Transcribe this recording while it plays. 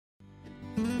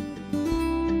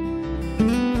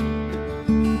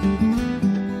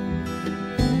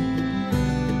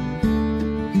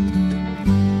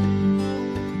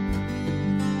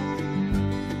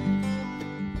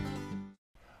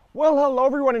Well, hello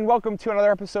everyone and welcome to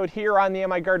another episode here on the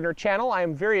MIgardener channel. I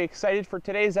am very excited for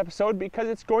today's episode because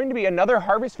it's going to be another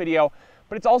harvest video,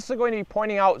 but it's also going to be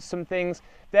pointing out some things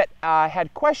that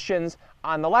had questions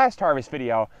on the last harvest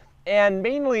video. And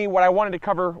mainly what I wanted to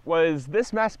cover was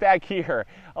this mess back here.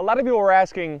 A lot of people were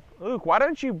asking, Luke, why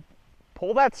don't you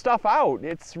pull that stuff out?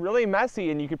 It's really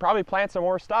messy and you could probably plant some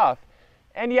more stuff.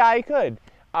 And yeah, I could.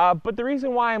 But the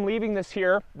reason why I'm leaving this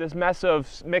here, this mess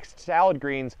of mixed salad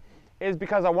greens, is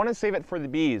because I want to save it for the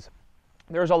bees.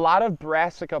 There's a lot of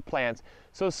brassica plants,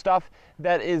 so stuff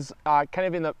that is kind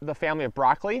of in the family of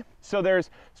broccoli. So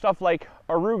there's stuff like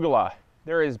arugula,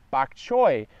 there is bok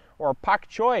choy or pak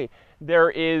choy, there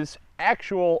is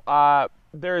actual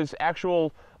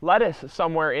lettuce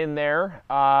somewhere in there,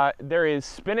 there is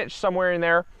spinach somewhere in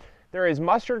there, there is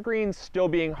mustard greens still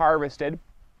being harvested.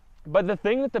 But the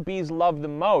thing that the bees love the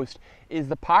most is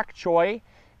the pak choy,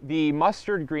 the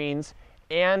mustard greens,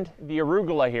 and the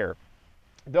arugula here.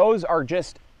 Those are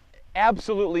just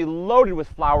absolutely loaded with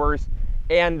flowers,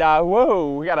 and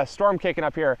whoa, we got a storm kicking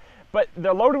up here. But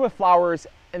they're loaded with flowers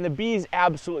and the bees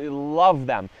absolutely love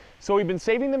them. So we've been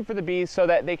saving them for the bees so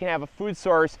that they can have a food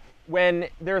source when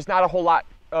there's not a whole lot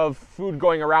of food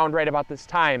going around right about this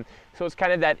time. So it's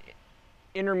kind of that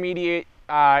intermediate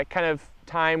kind of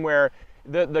time where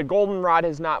the goldenrod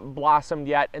has not blossomed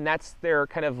yet, and that's their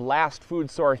kind of last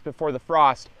food source before the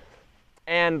frost.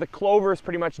 And the clover is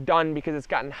pretty much done because it's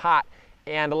gotten hot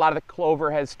and a lot of the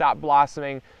clover has stopped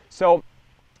blossoming. So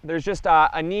there's just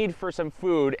a need for some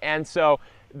food, and so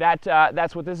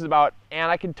that's what this is about. And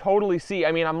I can totally see,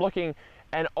 I mean, I'm looking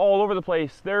and all over the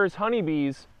place, there's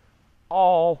honeybees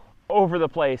all over the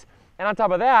place. And on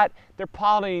top of that, they're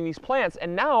pollinating these plants.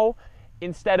 And now,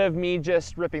 instead of me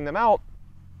just ripping them out,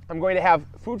 I'm going to have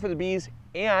food for the bees,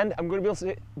 and I'm going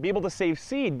to be able to save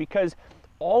seed, because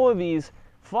all of these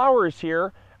flowers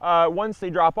here, once they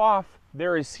drop off,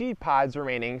 there is seed pods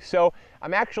remaining. So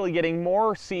I'm actually getting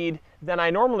more seed than I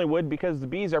normally would because the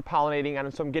bees are pollinating on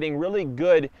them. So I'm getting really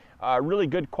good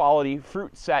quality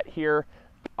fruit set here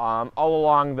all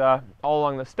along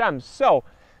the stems. So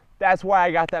that's why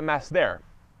I got that mess there.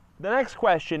 The next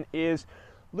question is,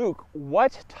 Luke,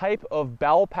 what type of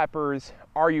bell peppers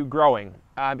are you growing?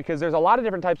 Because there's a lot of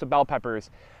different types of bell peppers.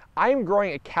 I am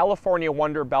growing a California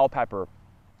Wonder bell pepper.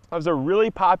 That was a really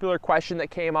popular question that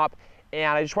came up,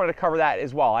 and I just wanted to cover that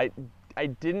as well. I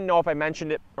didn't know if I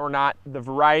mentioned it or not, the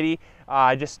variety.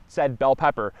 I just said bell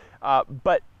pepper.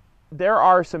 But there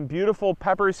are some beautiful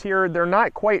peppers here. They're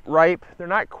not quite ripe. They're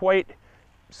not quite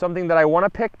something that I want to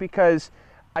pick, because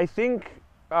I think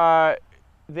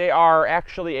they are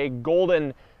actually a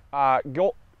golden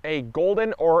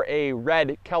or a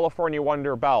red California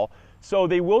Wonder bell. So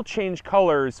they will change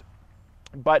colors,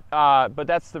 but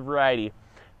that's the variety.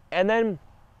 And then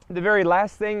the very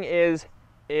last thing is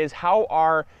how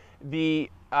are the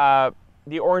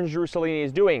orange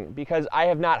Russellinis doing? Because I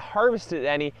have not harvested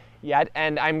any yet,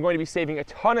 and I'm going to be saving a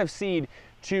ton of seed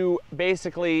to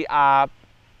basically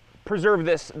preserve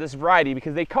this variety,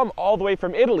 because they come all the way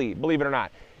from Italy, believe it or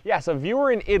not. Yes, a viewer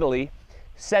in Italy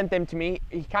sent them to me.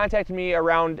 He contacted me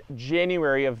around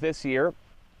January of this year,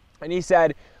 and he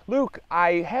said, Luke,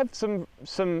 I have some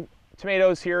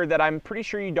tomatoes here that I'm pretty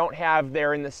sure you don't have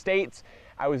there in the States.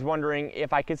 I was wondering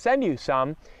if I could send you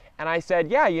some. And I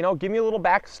said, yeah, you know, give me a little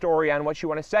backstory on what you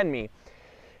want to send me.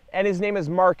 And his name is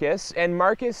Marcus, and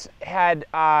Marcus had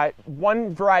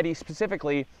one variety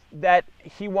specifically that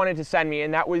he wanted to send me,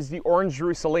 and that was the orange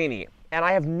Russellini. And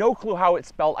I have no clue how it's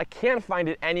spelled. I can't find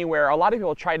it anywhere. A lot of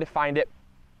people tried to find it,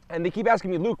 and they keep asking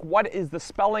me, Luke, what is the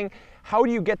spelling? How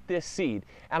do you get this seed?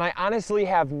 And I honestly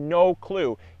have no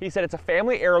clue. He said it's a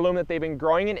family heirloom that they've been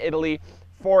growing in Italy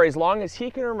for as long as he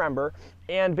can remember,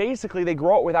 and basically they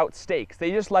grow it without stakes.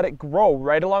 They just let it grow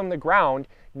right along the ground,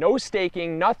 no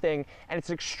staking, nothing, and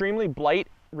it's extremely blight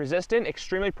resistant,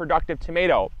 extremely productive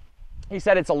tomato. He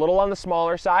said it's a little on the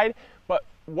smaller side, but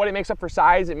what it makes up for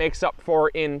size, it makes up for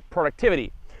in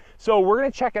productivity. So we're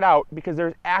gonna check it out, because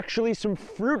there's actually some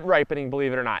fruit ripening,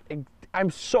 believe it or not.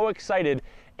 I'm so excited,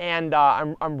 and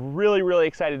I'm really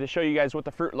excited to show you guys what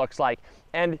the fruit looks like.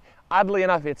 And oddly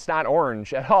enough, it's not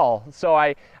orange at all. So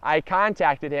I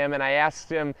contacted him and I asked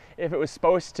him if it was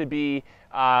supposed to be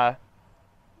the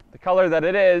color that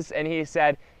it is, and he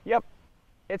said, yep,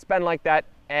 it's been like that,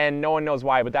 and no one knows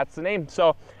why, but that's the name.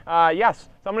 So yes,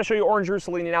 so I'm gonna show you orange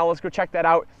Russellini now. Let's go check that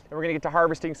out, and we're gonna get to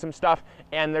harvesting some stuff,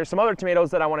 and there's some other tomatoes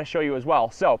that I wanna show you as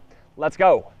well. So let's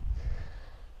go.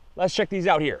 Let's check these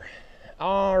out here.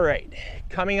 All right,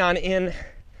 coming on in,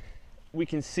 we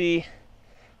can see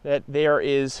that there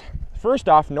is, first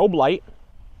off, no blight.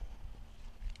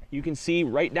 You can see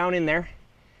right down in there,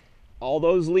 all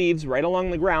those leaves right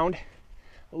along the ground.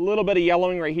 A little bit of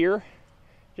yellowing right here,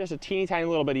 just a teeny tiny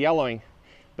little bit of yellowing,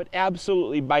 but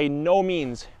absolutely by no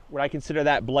means would I consider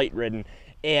that blight ridden.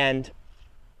 And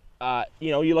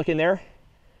you know, you look in there,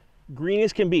 green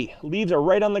as can be. Leaves are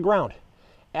right on the ground.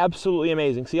 Absolutely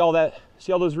amazing. See all that?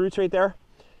 See all those roots right there?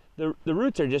 The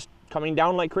roots are just coming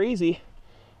down like crazy,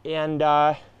 and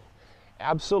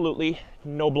absolutely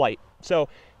no blight. So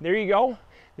there you go.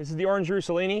 This is the orange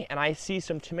Russolini, and I see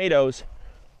some tomatoes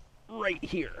right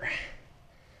here.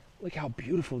 Look how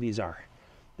beautiful these are.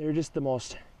 They're just the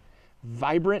most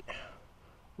vibrant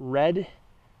red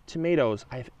tomatoes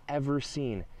I've ever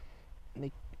seen. And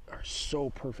they are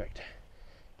so perfect.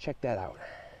 Check that out.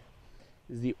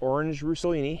 This is the orange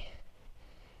Russolini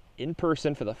in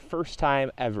person for the first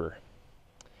time ever.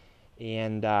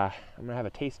 And I'm gonna have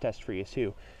a taste test for you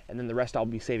too. And then the rest I'll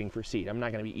be saving for seed. I'm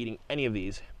not gonna be eating any of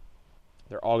these.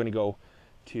 They're all gonna go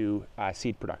to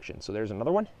seed production. So there's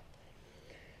another one.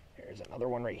 There's another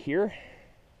one right here.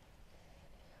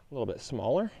 A little bit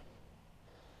smaller.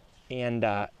 And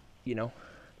you know,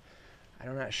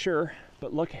 I'm not sure,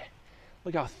 but look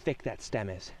how thick that stem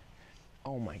is.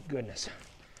 Oh my goodness.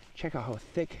 Check out how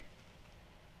thick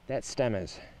that stem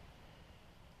is.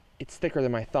 It's thicker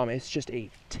than my thumb. It's just a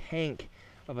tank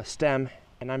of a stem,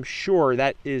 and I'm sure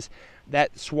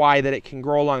that's why that it can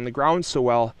grow along the ground so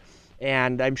well,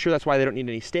 and I'm sure that's why they don't need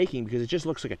any staking, because it just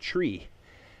looks like a tree.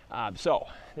 So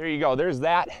there you go, there's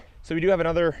that. So we do have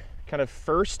another kind of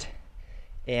first,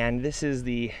 and this is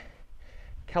the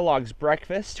Kellogg's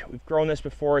Breakfast. We've grown this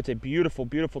before. It's a beautiful,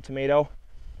 beautiful tomato.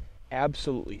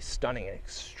 Absolutely stunning and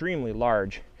extremely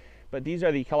large. But these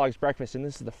are the Kellogg's Breakfast, and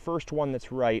this is the first one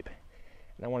that's ripe.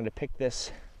 And I wanted to pick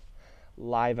this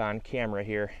live on camera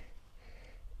here.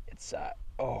 It's,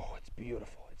 oh, it's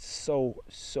beautiful. It's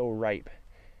so ripe.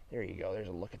 There you go, there's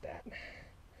a look at that.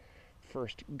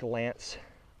 First glance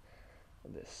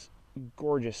of this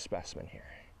gorgeous specimen here.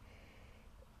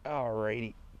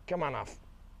 Alrighty, come on off.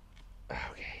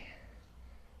 Okay,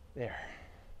 there.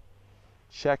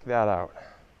 Check that out.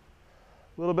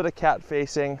 A little bit of cat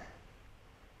facing,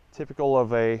 typical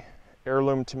of a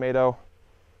heirloom tomato.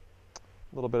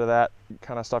 A little bit of that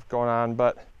kind of stuff going on,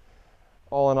 but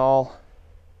all in all,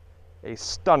 a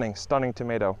stunning, stunning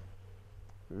tomato.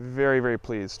 Very, very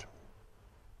pleased.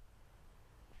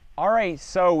 All right,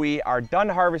 so we are done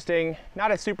harvesting.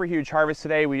 Not a super huge harvest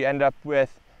today. We end up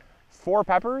with 4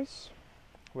 peppers,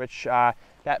 which that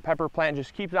pepper plant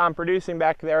just keeps on producing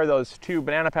back there, those 2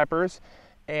 banana peppers.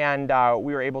 And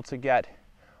we were able to get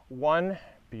 1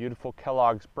 beautiful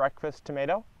Kellogg's Breakfast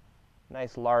tomato,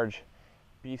 nice large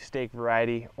beefsteak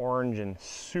variety, orange and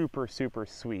super, super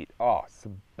sweet. Oh, it's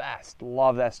the best.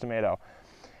 Love this tomato.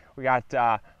 We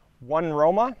got 1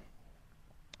 Roma.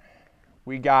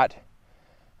 We got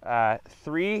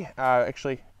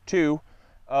 2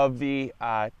 of the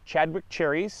Chadwick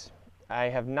cherries. I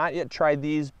have not yet tried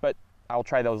these, but I'll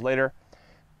try those later.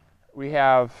 We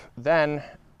have then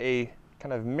a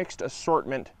kind of mixed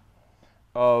assortment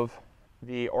of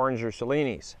the orange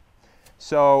Russolinis.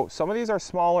 So some of these are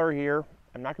smaller here.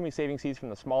 I'm not going to be saving seeds from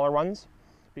the smaller ones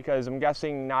because I'm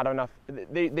guessing not enough.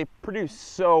 They produce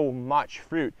so much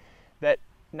fruit that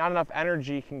not enough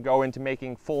energy can go into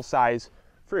making full-size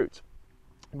fruits.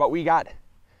 But we got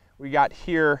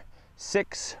here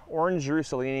 6 orange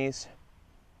Russolinis.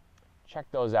 Check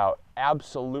those out.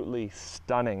 Absolutely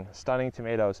stunning, stunning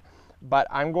tomatoes. But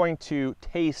I'm going to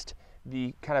taste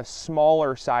the kind of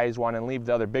smaller size one and leave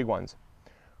the other big ones.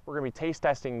 We're going to be taste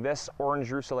testing this orange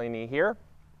Russolini here.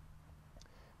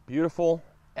 Beautiful,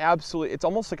 absolutely. It's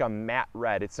almost like a matte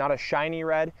red. It's not a shiny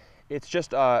red. It's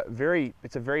just a very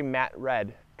matte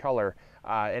red color,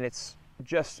 and it's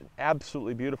just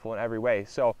absolutely beautiful in every way.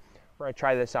 So we're going to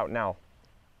try this out now.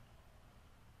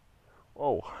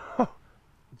 Oh,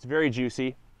 it's very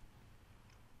juicy.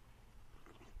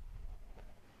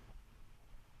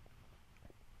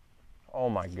 Oh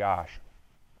my gosh.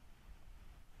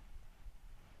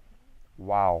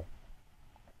 Wow.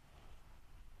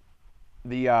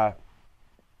 The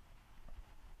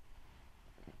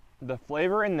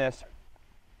flavor in this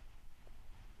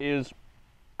is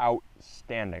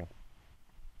outstanding.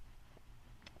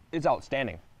 It's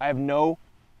outstanding. I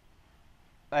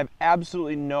have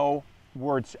absolutely no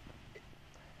words.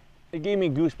 It gave me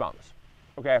goosebumps.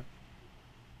 Okay.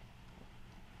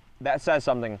 That says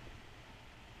something.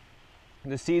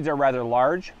 The seeds are rather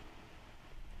large,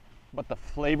 but the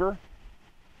flavor,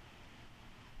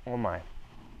 oh my,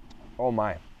 oh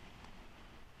my.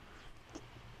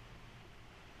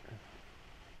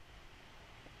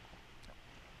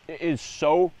 It is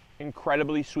so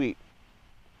incredibly sweet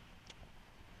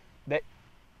that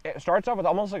it starts off with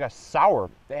almost like a sour.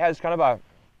 It has kind of a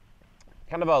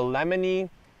lemony,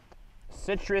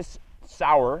 citrus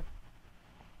sour,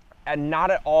 and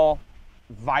not at all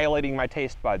violating my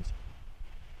taste buds.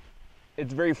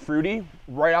 It's very fruity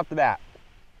right off the bat.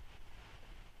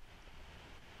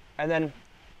 And then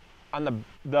on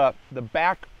the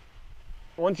back,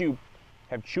 once you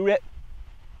have chewed it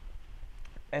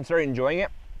and started enjoying it,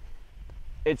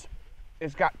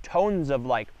 it's got tones of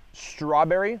like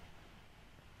strawberry,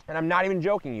 and I'm not even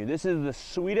joking you. This is the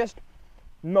sweetest,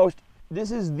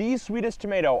 this is the sweetest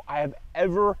tomato I have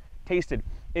ever tasted.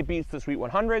 It beats the Sweet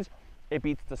 100s, it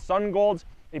beats the Sun Golds,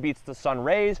 it beats the Sun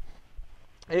Rays.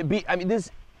 I mean,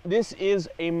 this is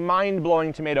a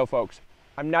mind-blowing tomato, folks.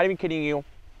 I'm not even kidding you.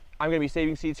 I'm gonna be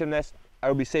saving seeds from this. I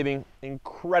will be saving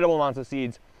incredible amounts of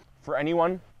seeds for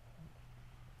anyone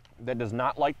that does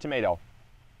not like tomato.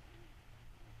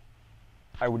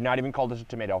 I would not even call this a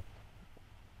tomato.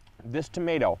 This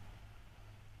tomato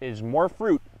is more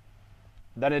fruit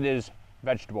than it is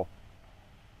vegetable.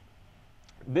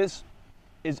 This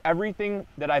is everything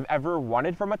that I've ever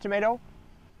wanted from a tomato,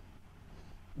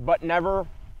 but never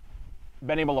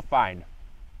been able to find.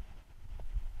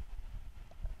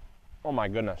 Oh my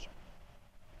goodness.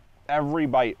 Every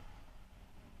bite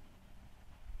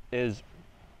is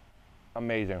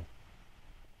amazing.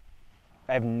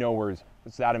 I have no words.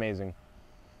 It's that amazing.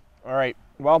 All right,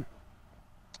 well,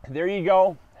 there you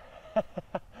go.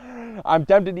 I'm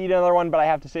tempted to eat another one, but I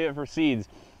have to save it for seeds.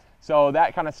 So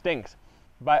that kind of stinks.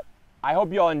 But I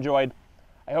hope you all enjoyed.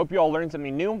 I hope you all learned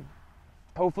something new.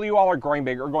 Hopefully you all are growing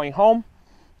big or going home.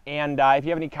 And if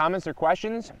you have any comments or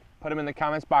questions, put them in the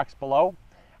comments box below.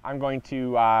 I'm going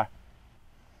to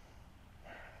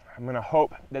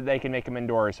hope that they can make them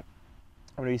indoors.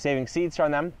 I'm going to be saving seeds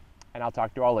from them, and I'll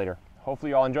talk to you all later.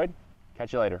 Hopefully you all enjoyed.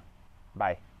 Catch you later.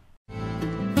 Bye.